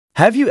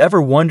Have you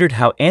ever wondered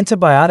how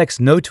antibiotics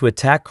know to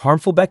attack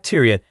harmful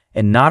bacteria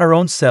and not our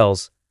own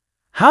cells?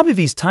 How do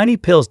these tiny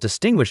pills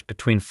distinguish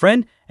between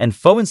friend and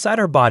foe inside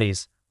our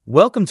bodies?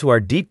 Welcome to our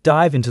deep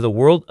dive into the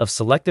world of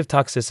selective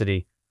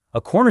toxicity,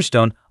 a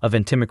cornerstone of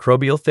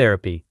antimicrobial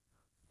therapy.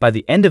 By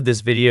the end of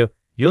this video,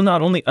 you'll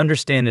not only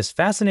understand this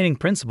fascinating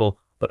principle,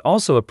 but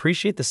also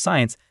appreciate the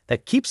science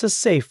that keeps us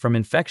safe from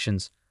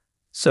infections.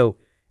 So,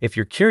 if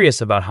you're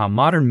curious about how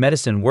modern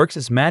medicine works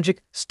its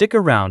magic, stick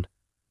around.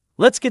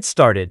 Let's get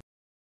started.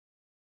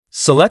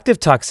 Selective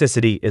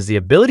toxicity is the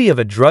ability of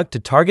a drug to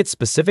target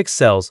specific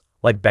cells,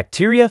 like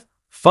bacteria,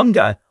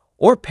 fungi,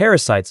 or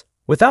parasites,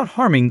 without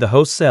harming the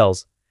host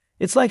cells.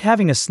 It's like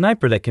having a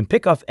sniper that can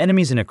pick off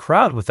enemies in a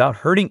crowd without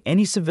hurting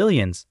any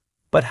civilians.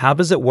 But how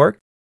does it work?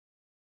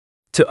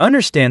 To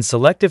understand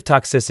selective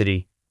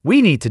toxicity,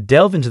 we need to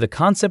delve into the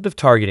concept of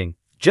targeting.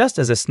 Just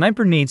as a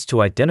sniper needs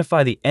to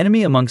identify the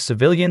enemy among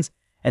civilians,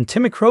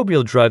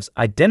 antimicrobial drugs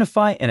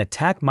identify and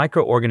attack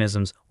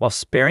microorganisms while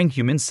sparing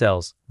human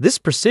cells. This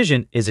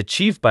precision is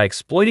achieved by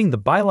exploiting the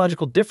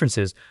biological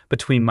differences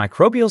between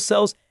microbial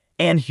cells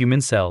and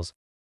human cells.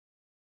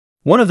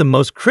 One of the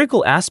most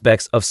critical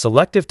aspects of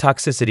selective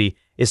toxicity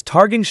is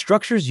targeting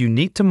structures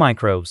unique to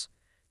microbes.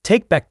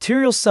 Take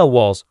bacterial cell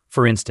walls,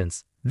 for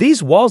instance.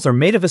 These walls are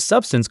made of a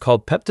substance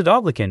called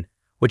peptidoglycan,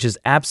 which is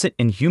absent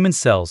in human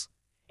cells.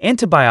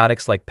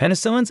 Antibiotics like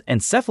penicillins and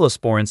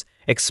cephalosporins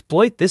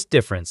exploit this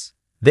difference.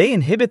 They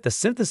inhibit the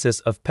synthesis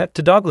of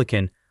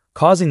peptidoglycan,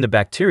 causing the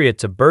bacteria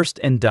to burst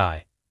and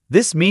die.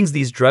 This means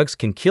these drugs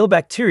can kill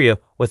bacteria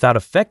without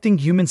affecting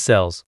human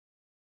cells.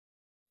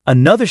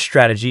 Another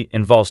strategy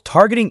involves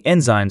targeting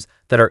enzymes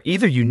that are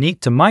either unique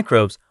to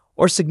microbes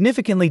or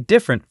significantly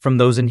different from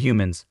those in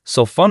humans.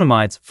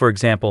 Sulfonamides, for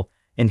example,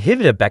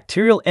 inhibit a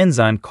bacterial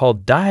enzyme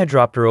called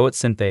dihydropteroate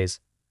synthase.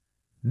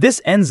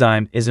 This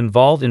enzyme is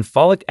involved in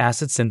folic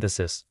acid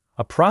synthesis,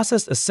 a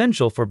process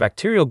essential for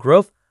bacterial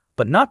growth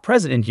but not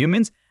present in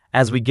humans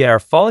as we get our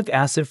folic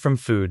acid from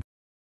food.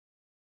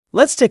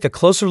 Let's take a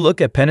closer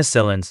look at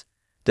penicillins.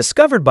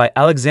 Discovered by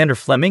Alexander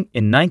Fleming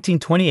in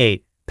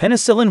 1928,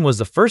 penicillin was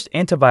the first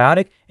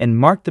antibiotic and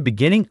marked the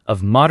beginning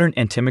of modern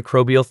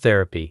antimicrobial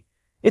therapy.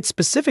 It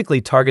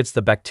specifically targets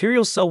the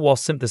bacterial cell wall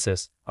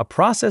synthesis, a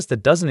process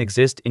that doesn't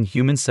exist in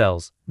human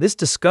cells. This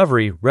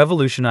discovery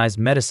revolutionized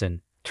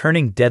medicine,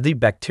 turning deadly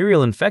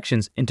bacterial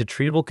infections into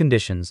treatable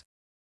conditions.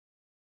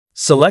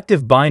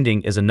 Selective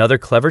binding is another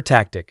clever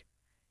tactic.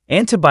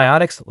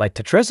 Antibiotics like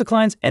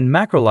tetracyclines and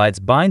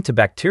macrolides bind to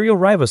bacterial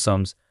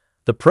ribosomes,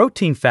 the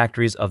protein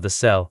factories of the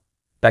cell.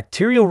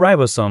 Bacterial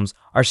ribosomes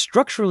are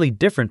structurally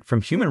different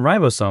from human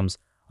ribosomes,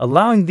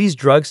 allowing these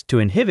drugs to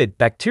inhibit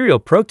bacterial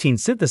protein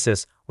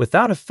synthesis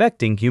without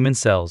affecting human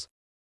cells.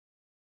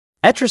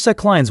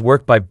 Tetracyclines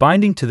work by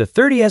binding to the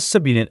 30S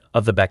subunit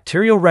of the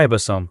bacterial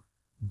ribosome,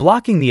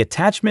 blocking the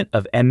attachment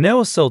of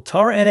aminoacyl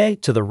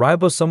tRNA to the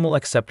ribosomal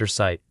acceptor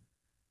site.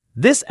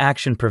 This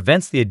action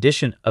prevents the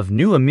addition of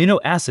new amino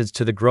acids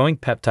to the growing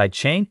peptide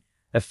chain,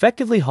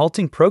 effectively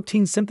halting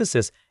protein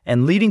synthesis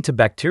and leading to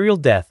bacterial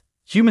death.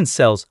 Human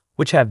cells,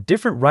 which have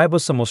different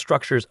ribosomal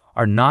structures,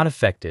 are not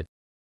affected.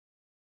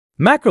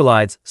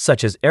 Macrolides,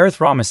 such as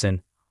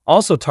erythromycin,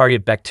 also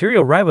target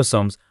bacterial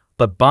ribosomes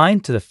but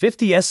bind to the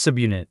 50S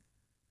subunit.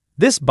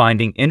 This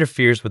binding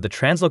interferes with the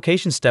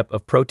translocation step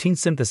of protein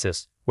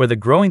synthesis, where the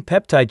growing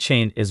peptide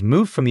chain is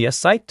moved from the S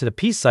site to the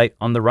P site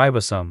on the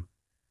ribosome.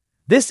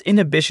 This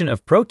inhibition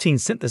of protein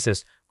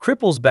synthesis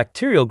cripples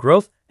bacterial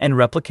growth and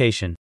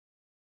replication.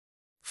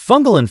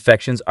 Fungal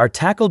infections are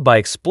tackled by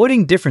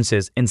exploiting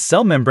differences in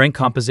cell membrane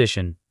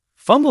composition.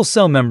 Fungal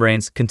cell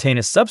membranes contain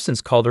a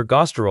substance called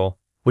ergosterol,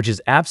 which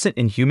is absent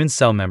in human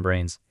cell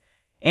membranes.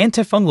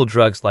 Antifungal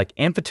drugs like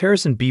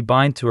amphotericin B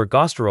bind to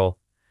ergosterol,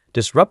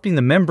 disrupting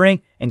the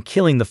membrane and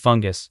killing the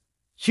fungus.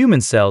 Human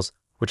cells,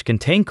 which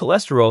contain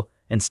cholesterol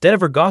instead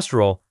of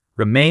ergosterol,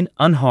 remain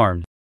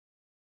unharmed.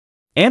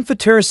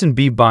 Amphotericin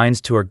B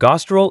binds to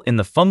ergosterol in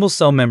the fungal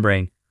cell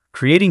membrane,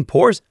 creating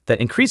pores that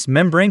increase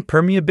membrane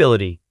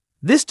permeability.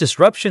 This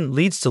disruption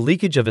leads to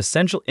leakage of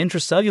essential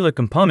intracellular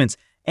components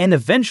and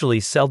eventually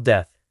cell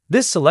death.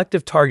 This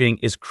selective targeting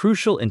is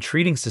crucial in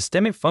treating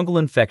systemic fungal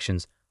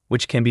infections,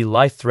 which can be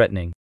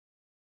life-threatening.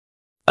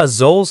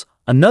 Azoles,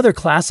 another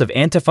class of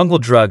antifungal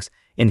drugs,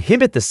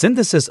 inhibit the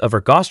synthesis of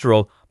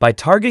ergosterol by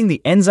targeting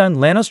the enzyme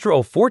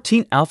lanosterol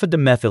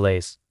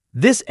 14-alpha-demethylase.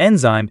 This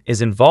enzyme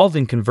is involved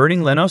in converting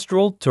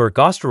lanosterol to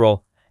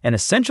ergosterol, an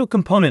essential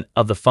component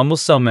of the fungal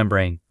cell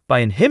membrane. By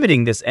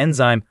inhibiting this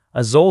enzyme,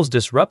 azoles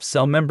disrupt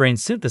cell membrane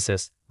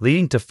synthesis,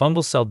 leading to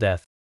fungal cell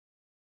death.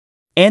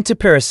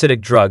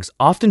 Antiparasitic drugs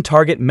often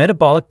target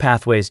metabolic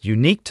pathways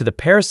unique to the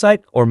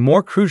parasite or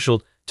more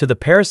crucial to the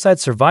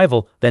parasite's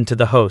survival than to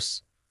the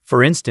hosts.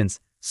 For instance,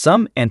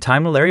 some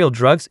antimalarial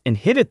drugs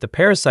inhibit the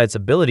parasite's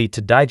ability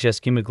to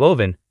digest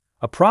hemoglobin,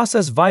 a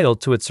process vital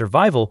to its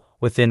survival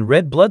within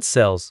red blood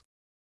cells.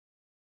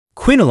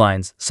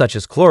 Quinolines, such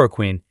as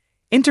chloroquine,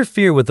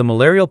 interfere with the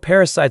malarial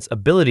parasite's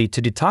ability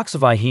to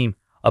detoxify heme,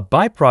 a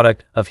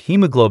byproduct of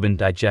hemoglobin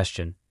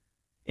digestion.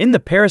 In the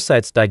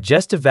parasite's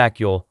digestive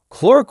vacuole,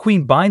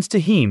 chloroquine binds to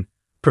heme,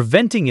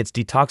 preventing its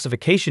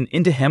detoxification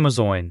into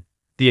hemozoin.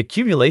 The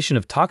accumulation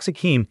of toxic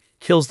heme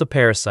kills the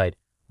parasite,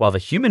 while the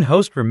human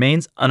host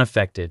remains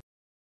unaffected.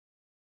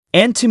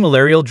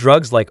 Antimalarial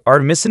drugs like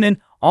artemisinin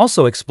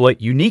also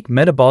exploit unique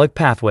metabolic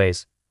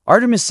pathways.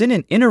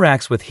 Artemisinin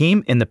interacts with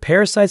heme in the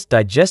parasite's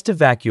digestive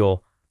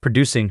vacuole,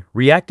 producing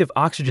reactive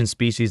oxygen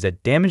species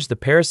that damage the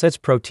parasite's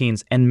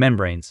proteins and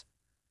membranes.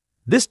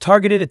 This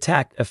targeted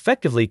attack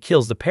effectively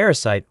kills the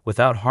parasite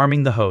without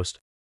harming the host.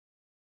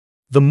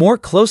 The more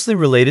closely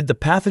related the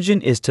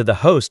pathogen is to the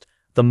host,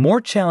 the more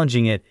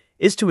challenging it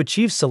is to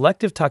achieve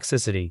selective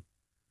toxicity.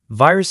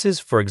 Viruses,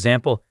 for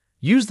example,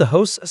 use the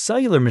host's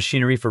cellular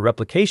machinery for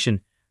replication,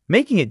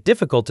 making it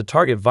difficult to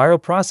target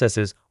viral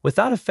processes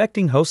without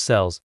affecting host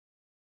cells.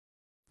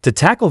 To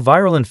tackle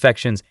viral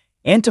infections,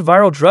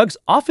 antiviral drugs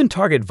often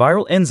target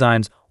viral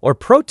enzymes or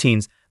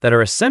proteins that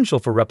are essential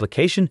for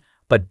replication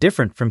but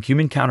different from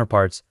human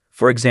counterparts.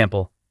 For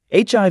example,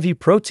 HIV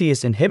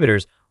protease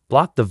inhibitors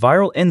block the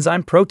viral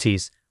enzyme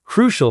protease,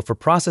 crucial for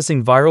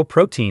processing viral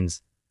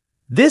proteins.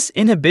 This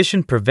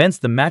inhibition prevents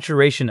the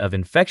maturation of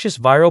infectious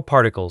viral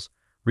particles,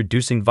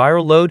 reducing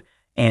viral load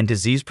and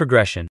disease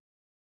progression.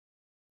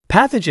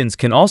 Pathogens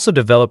can also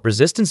develop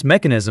resistance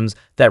mechanisms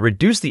that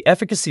reduce the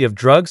efficacy of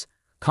drugs,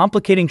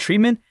 complicating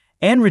treatment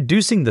and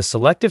reducing the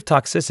selective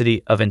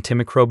toxicity of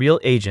antimicrobial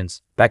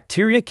agents.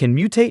 Bacteria can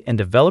mutate and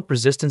develop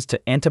resistance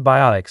to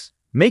antibiotics,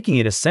 making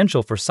it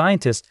essential for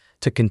scientists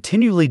to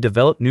continually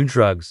develop new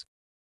drugs.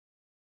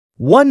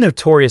 One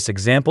notorious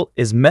example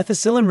is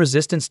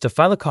methicillin-resistant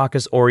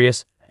Staphylococcus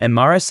aureus,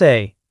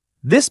 MRSA.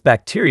 This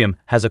bacterium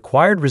has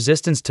acquired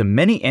resistance to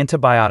many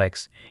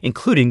antibiotics,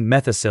 including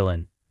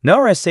methicillin.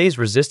 MRSA's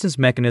resistance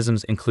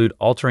mechanisms include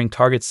altering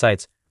target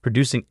sites,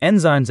 producing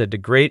enzymes that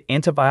degrade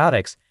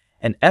antibiotics,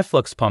 and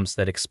efflux pumps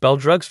that expel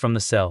drugs from the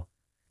cell.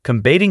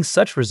 Combating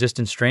such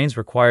resistant strains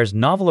requires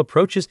novel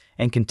approaches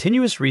and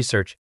continuous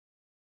research.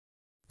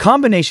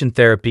 Combination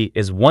therapy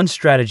is one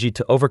strategy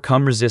to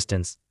overcome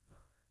resistance.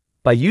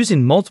 By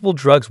using multiple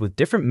drugs with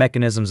different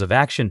mechanisms of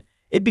action,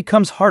 it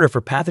becomes harder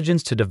for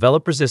pathogens to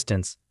develop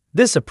resistance.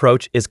 This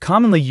approach is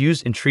commonly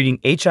used in treating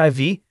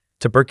HIV,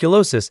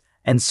 tuberculosis,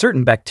 and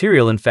certain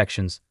bacterial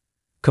infections.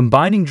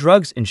 Combining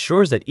drugs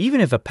ensures that even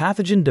if a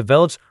pathogen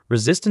develops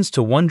resistance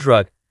to one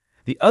drug,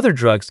 the other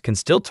drugs can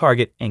still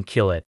target and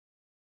kill it.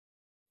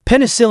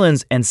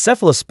 Penicillins and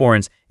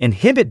cephalosporins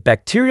inhibit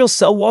bacterial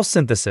cell wall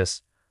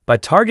synthesis. By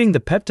targeting the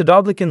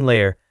peptidoglycan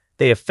layer,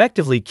 they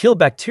effectively kill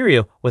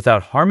bacteria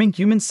without harming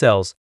human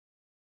cells.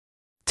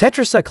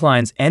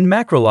 Tetracyclines and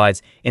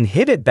macrolides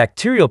inhibit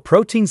bacterial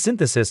protein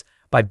synthesis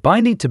by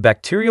binding to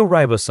bacterial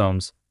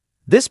ribosomes.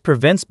 This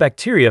prevents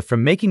bacteria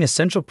from making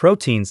essential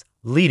proteins,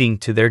 leading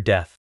to their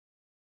death.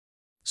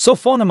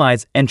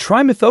 Sulfonamides and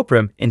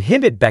trimethoprim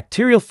inhibit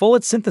bacterial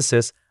folate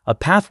synthesis, a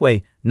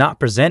pathway not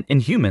present in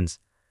humans.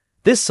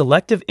 This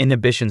selective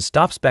inhibition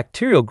stops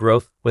bacterial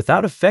growth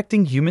without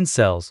affecting human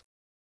cells.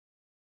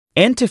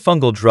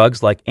 Antifungal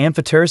drugs like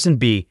amphotericin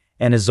B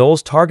and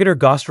azoles target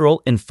ergosterol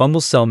in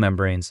fungal cell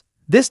membranes.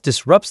 This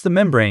disrupts the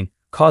membrane,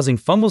 causing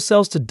fungal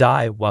cells to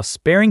die while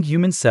sparing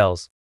human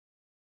cells.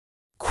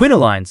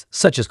 Quinolines,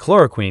 such as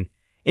chloroquine,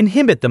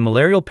 inhibit the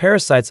malarial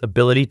parasite's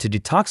ability to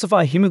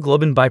detoxify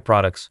hemoglobin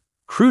byproducts,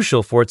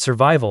 crucial for its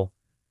survival.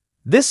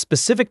 This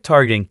specific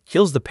targeting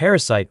kills the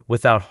parasite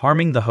without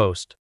harming the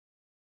host.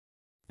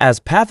 As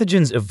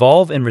pathogens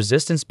evolve and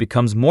resistance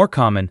becomes more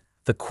common,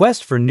 the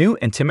quest for new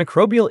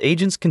antimicrobial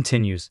agents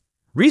continues.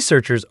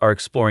 Researchers are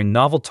exploring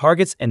novel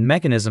targets and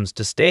mechanisms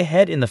to stay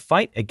ahead in the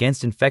fight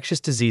against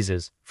infectious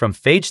diseases. From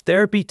phage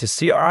therapy to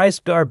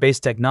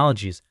CRISPR-based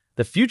technologies,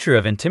 the future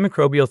of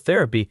antimicrobial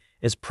therapy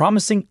is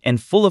promising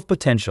and full of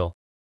potential.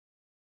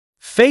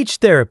 Phage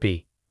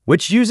therapy,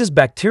 which uses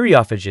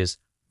bacteriophages,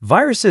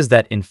 viruses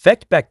that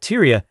infect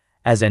bacteria,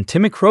 as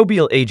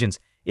antimicrobial agents,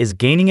 is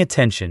gaining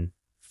attention.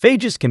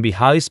 Phages can be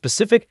highly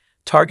specific,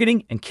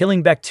 targeting and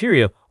killing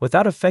bacteria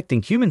without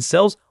affecting human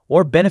cells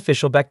or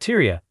beneficial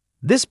bacteria.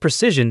 This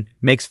precision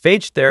makes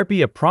phage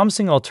therapy a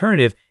promising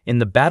alternative in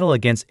the battle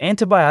against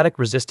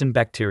antibiotic-resistant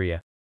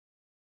bacteria.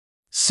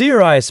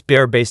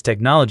 CRISPR-based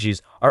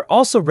technologies are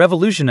also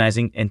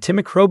revolutionizing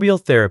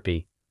antimicrobial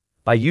therapy.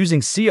 By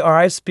using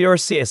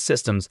CRISPR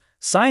systems,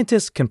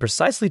 scientists can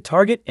precisely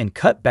target and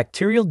cut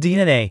bacterial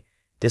DNA,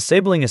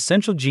 disabling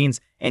essential genes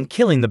and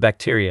killing the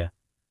bacteria.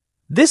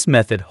 This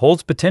method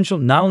holds potential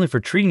not only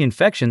for treating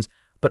infections,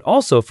 but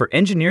also for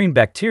engineering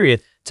bacteria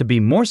to be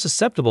more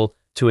susceptible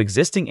to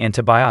existing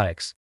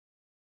antibiotics.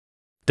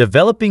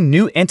 Developing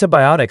new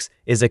antibiotics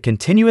is a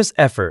continuous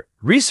effort.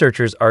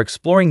 Researchers are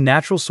exploring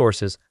natural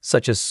sources,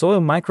 such as soil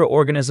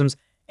microorganisms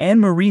and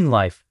marine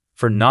life,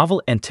 for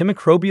novel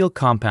antimicrobial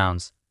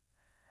compounds.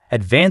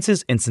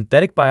 Advances in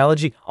synthetic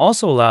biology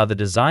also allow the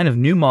design of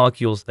new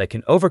molecules that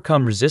can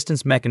overcome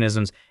resistance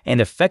mechanisms and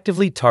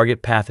effectively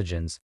target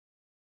pathogens.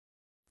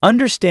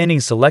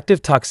 Understanding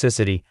selective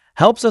toxicity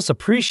helps us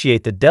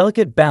appreciate the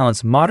delicate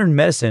balance modern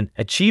medicine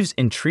achieves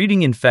in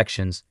treating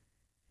infections.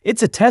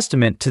 It's a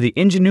testament to the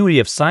ingenuity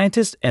of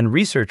scientists and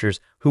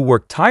researchers who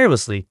work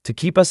tirelessly to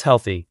keep us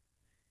healthy.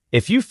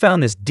 If you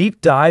found this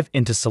deep dive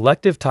into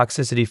selective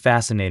toxicity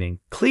fascinating,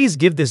 please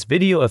give this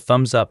video a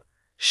thumbs up,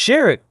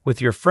 share it with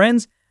your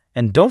friends,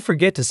 and don't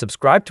forget to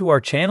subscribe to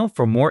our channel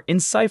for more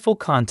insightful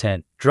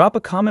content. Drop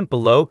a comment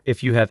below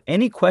if you have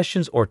any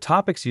questions or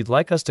topics you'd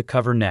like us to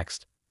cover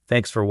next.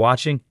 Thanks for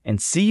watching,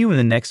 and see you in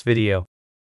the next video.